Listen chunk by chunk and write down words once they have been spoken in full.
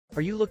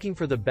Are you looking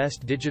for the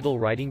best digital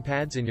writing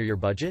pads in your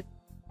budget?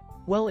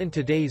 Well, in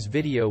today's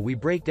video we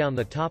break down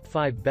the top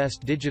 5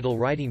 best digital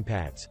writing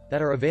pads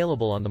that are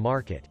available on the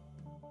market.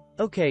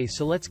 Okay,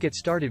 so let's get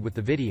started with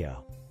the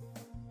video.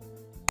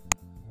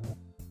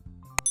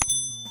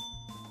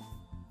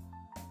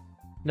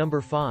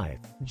 Number 5.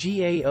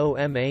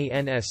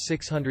 GAOMAN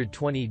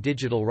 620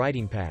 Digital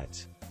Writing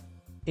Pads.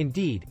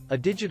 Indeed, a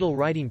digital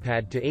writing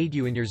pad to aid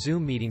you in your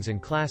Zoom meetings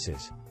and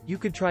classes. You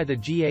could try the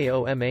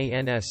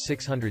GAOMAN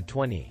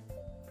 620.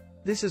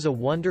 This is a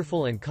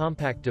wonderful and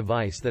compact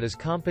device that is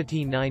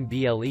Compati 9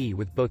 BLE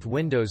with both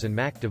Windows and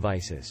Mac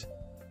devices.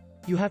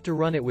 You have to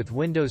run it with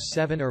Windows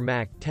 7 or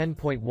Mac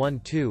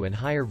 10.12 and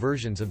higher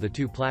versions of the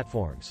two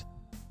platforms.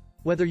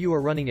 Whether you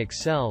are running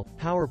Excel,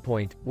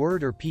 PowerPoint,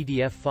 Word or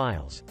PDF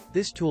files,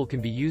 this tool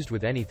can be used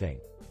with anything.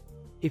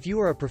 If you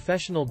are a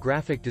professional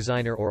graphic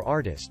designer or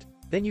artist,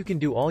 then you can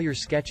do all your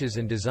sketches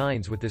and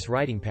designs with this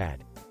writing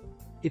pad.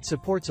 It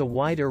supports a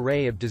wide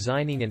array of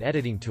designing and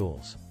editing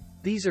tools.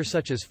 These are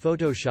such as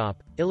Photoshop,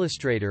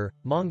 Illustrator,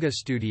 Manga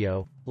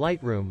Studio,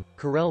 Lightroom,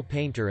 Corel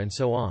Painter and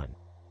so on.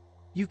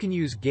 You can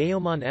use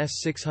GAOMAN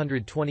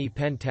S620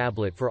 Pen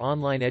Tablet for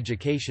online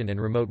education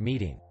and remote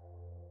meeting.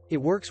 It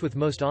works with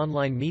most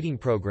online meeting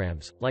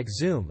programs, like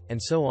Zoom,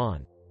 and so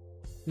on.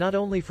 Not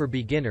only for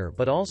beginner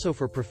but also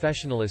for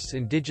professionalists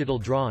in digital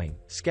drawing,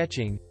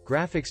 sketching,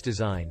 graphics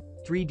design,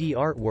 3D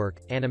artwork,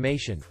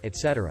 animation,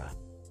 etc.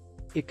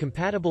 It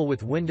compatible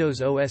with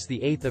Windows OS the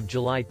 8th of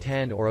July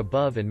 10 or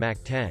above and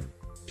Mac 10,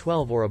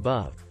 12 or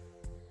above.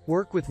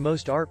 Work with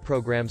most art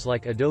programs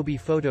like Adobe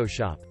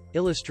Photoshop,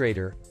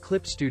 Illustrator,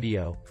 Clip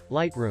Studio,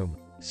 Lightroom,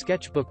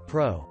 Sketchbook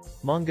Pro,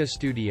 Manga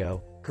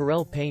Studio,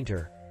 Corel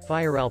Painter,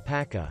 Fire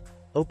Alpaca,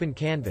 Open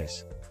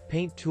Canvas,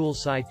 Paint Tool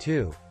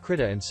Sci2,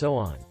 Krita and so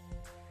on.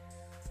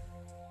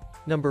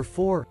 Number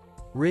 4.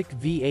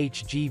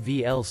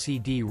 Ricvhgv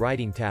LCD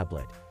Writing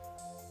Tablet.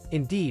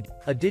 Indeed,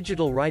 a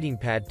digital writing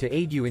pad to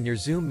aid you in your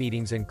Zoom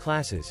meetings and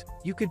classes.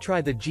 You could try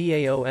the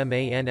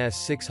GAOMAN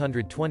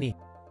 620.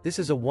 This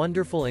is a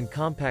wonderful and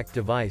compact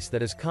device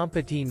that is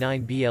Compati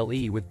 9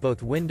 BLE with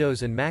both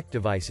Windows and Mac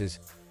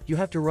devices. You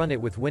have to run it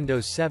with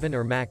Windows 7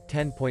 or Mac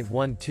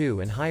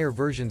 10.12 and higher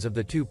versions of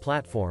the two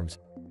platforms.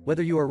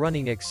 Whether you are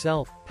running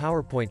Excel,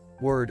 PowerPoint,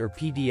 Word or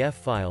PDF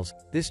files,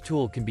 this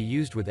tool can be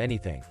used with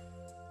anything.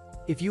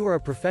 If you are a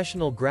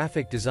professional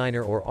graphic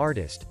designer or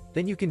artist,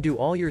 then you can do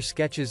all your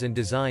sketches and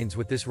designs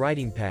with this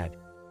writing pad.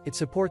 It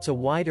supports a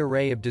wide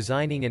array of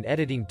designing and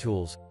editing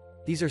tools.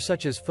 These are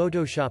such as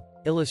Photoshop,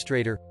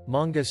 Illustrator,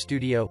 Manga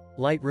Studio,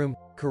 Lightroom,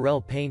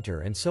 Corel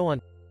Painter and so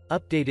on.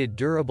 Updated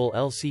durable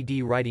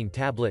LCD writing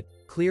tablet,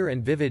 clear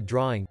and vivid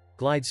drawing,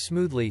 glides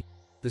smoothly.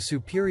 The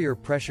superior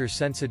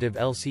pressure-sensitive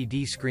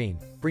LCD screen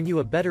bring you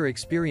a better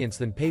experience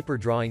than paper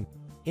drawing.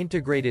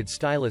 Integrated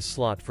stylus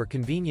slot for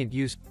convenient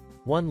use.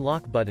 One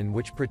lock button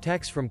which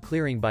protects from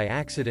clearing by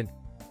accident.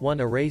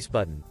 One erase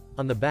button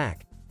on the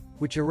back,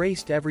 which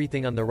erased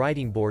everything on the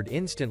writing board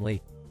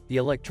instantly. The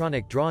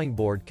electronic drawing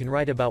board can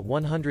write about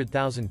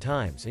 100,000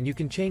 times and you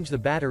can change the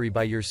battery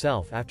by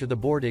yourself after the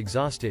board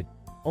exhausted.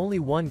 Only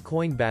one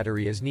coin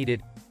battery is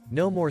needed.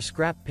 No more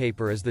scrap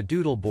paper as the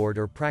doodle board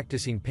or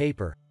practicing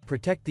paper.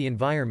 Protect the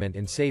environment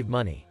and save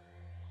money.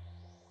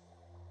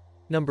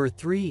 Number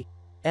 3.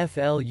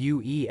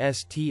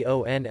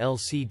 FLUESTON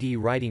LCD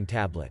Writing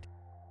Tablet.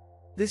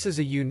 This is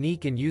a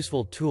unique and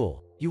useful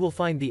tool. You will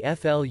find the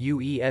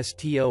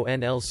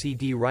FLUESTON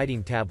LCD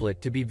Writing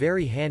Tablet to be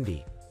very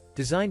handy.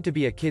 Designed to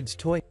be a kid's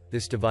toy,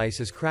 this device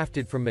is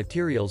crafted from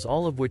materials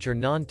all of which are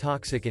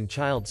non-toxic and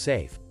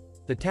child-safe.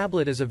 The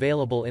tablet is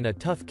available in a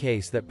tough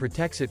case that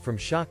protects it from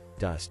shock,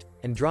 dust,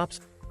 and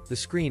drops. The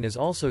screen is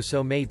also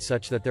so made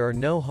such that there are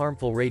no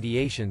harmful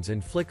radiations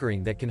and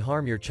flickering that can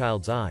harm your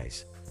child's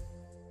eyes.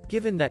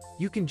 Given that,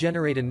 you can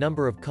generate a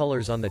number of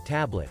colors on the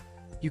tablet.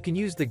 You can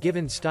use the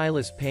given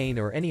stylus pen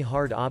or any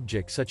hard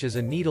object such as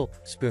a needle,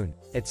 spoon,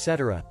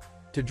 etc.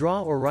 to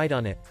draw or write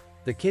on it.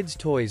 The Kids'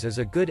 Toys is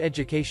a good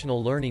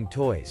educational learning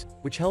toys,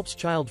 which helps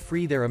child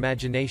free their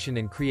imagination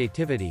and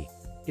creativity.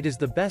 It is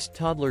the best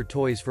toddler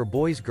toys for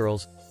boys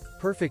girls.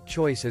 Perfect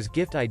choice as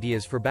gift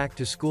ideas for back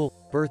to school,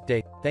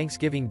 birthday,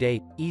 Thanksgiving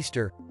Day,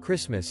 Easter,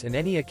 Christmas and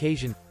any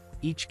occasion.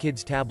 Each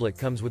kid's tablet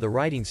comes with a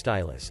writing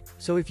stylus,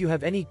 so if you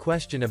have any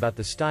question about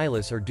the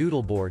stylus or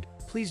doodle board,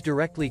 please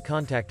directly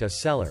contact us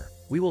seller.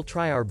 We will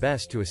try our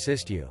best to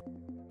assist you.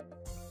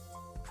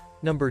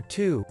 Number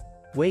 2.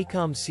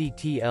 Wacom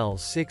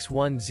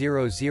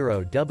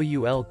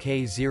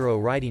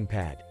CTL6100WLK0 Writing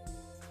Pad.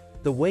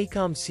 The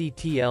Wacom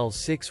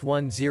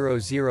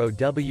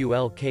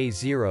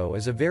CTL6100WLK0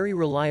 is a very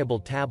reliable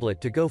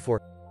tablet to go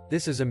for.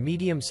 This is a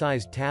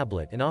medium-sized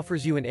tablet and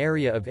offers you an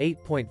area of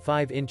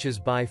 8.5 inches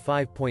by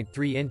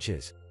 5.3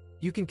 inches.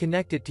 You can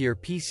connect it to your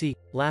PC,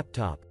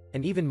 laptop,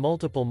 and even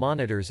multiple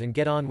monitors and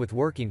get on with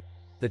working.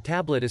 The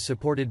tablet is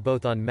supported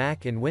both on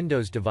Mac and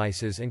Windows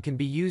devices and can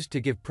be used to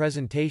give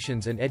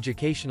presentations and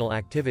educational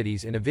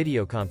activities in a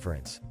video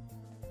conference.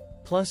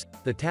 Plus,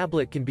 the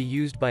tablet can be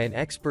used by an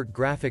expert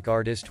graphic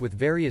artist with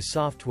various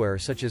software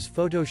such as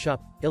Photoshop,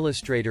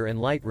 Illustrator and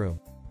Lightroom.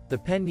 The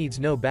pen needs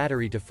no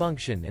battery to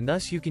function and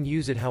thus you can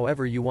use it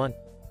however you want.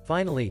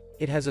 Finally,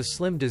 it has a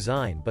slim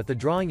design but the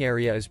drawing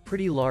area is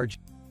pretty large.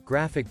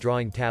 Graphic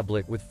drawing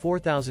tablet with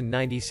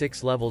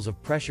 4096 levels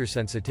of pressure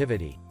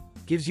sensitivity.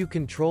 Gives you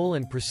control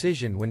and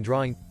precision when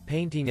drawing,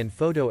 painting and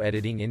photo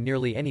editing in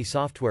nearly any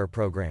software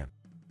program.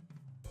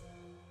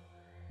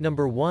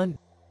 Number 1.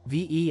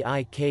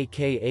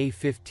 VEIKK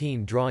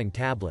A15 Drawing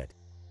Tablet.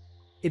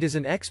 It is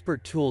an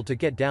expert tool to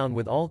get down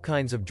with all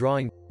kinds of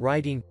drawing,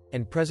 writing,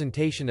 and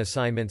presentation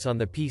assignments on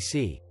the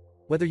PC.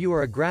 Whether you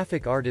are a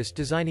graphic artist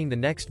designing the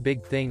next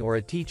big thing or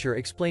a teacher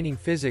explaining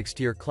physics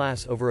to your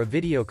class over a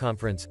video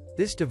conference,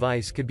 this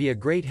device could be a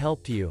great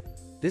help to you.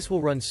 This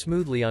will run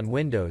smoothly on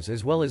Windows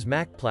as well as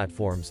Mac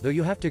platforms, though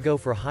you have to go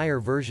for higher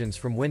versions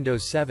from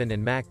Windows 7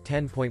 and Mac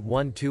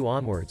 10.12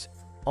 onwards.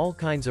 All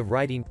kinds of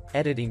writing,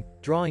 editing,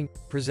 drawing,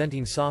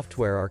 presenting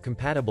software are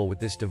compatible with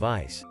this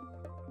device.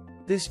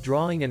 This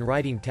drawing and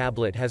writing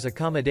tablet has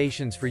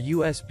accommodations for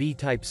USB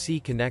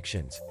Type-C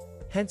connections.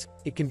 Hence,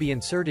 it can be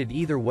inserted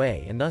either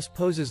way and thus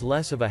poses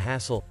less of a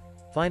hassle.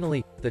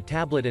 Finally, the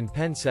tablet and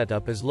pen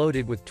setup is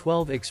loaded with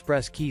 12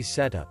 Express Keys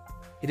setup.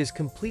 It is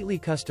completely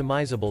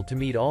customizable to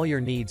meet all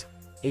your needs.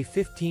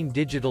 A15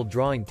 digital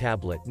drawing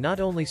tablet not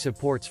only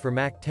supports for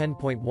Mac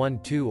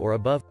 10.12 or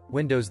above,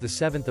 Windows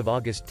 7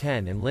 August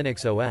 10 and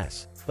Linux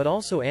OS, but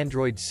also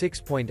Android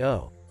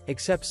 6.0.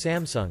 Except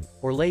Samsung,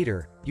 or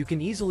later, you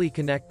can easily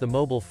connect the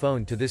mobile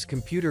phone to this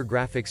computer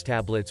graphics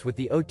tablets with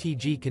the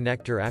OTG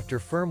connector after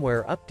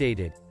firmware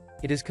updated.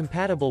 It is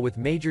compatible with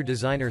major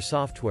designer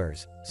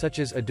softwares, such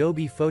as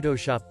Adobe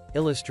Photoshop,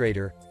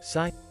 Illustrator,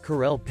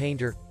 Corel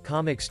Painter,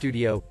 Comic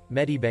Studio,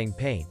 Medibang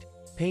Paint,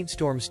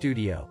 PaintStorm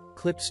Studio,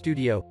 Clip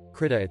Studio,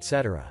 Krita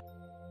etc.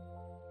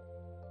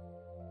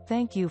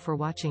 Thank you for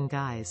watching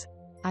guys.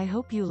 I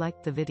hope you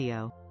liked the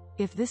video.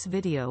 If this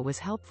video was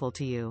helpful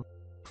to you,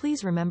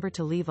 please remember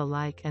to leave a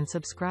like and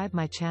subscribe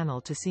my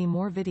channel to see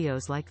more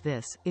videos like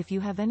this. If you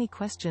have any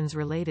questions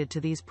related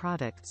to these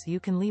products you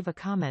can leave a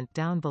comment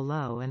down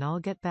below and I'll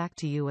get back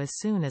to you as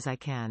soon as I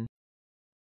can.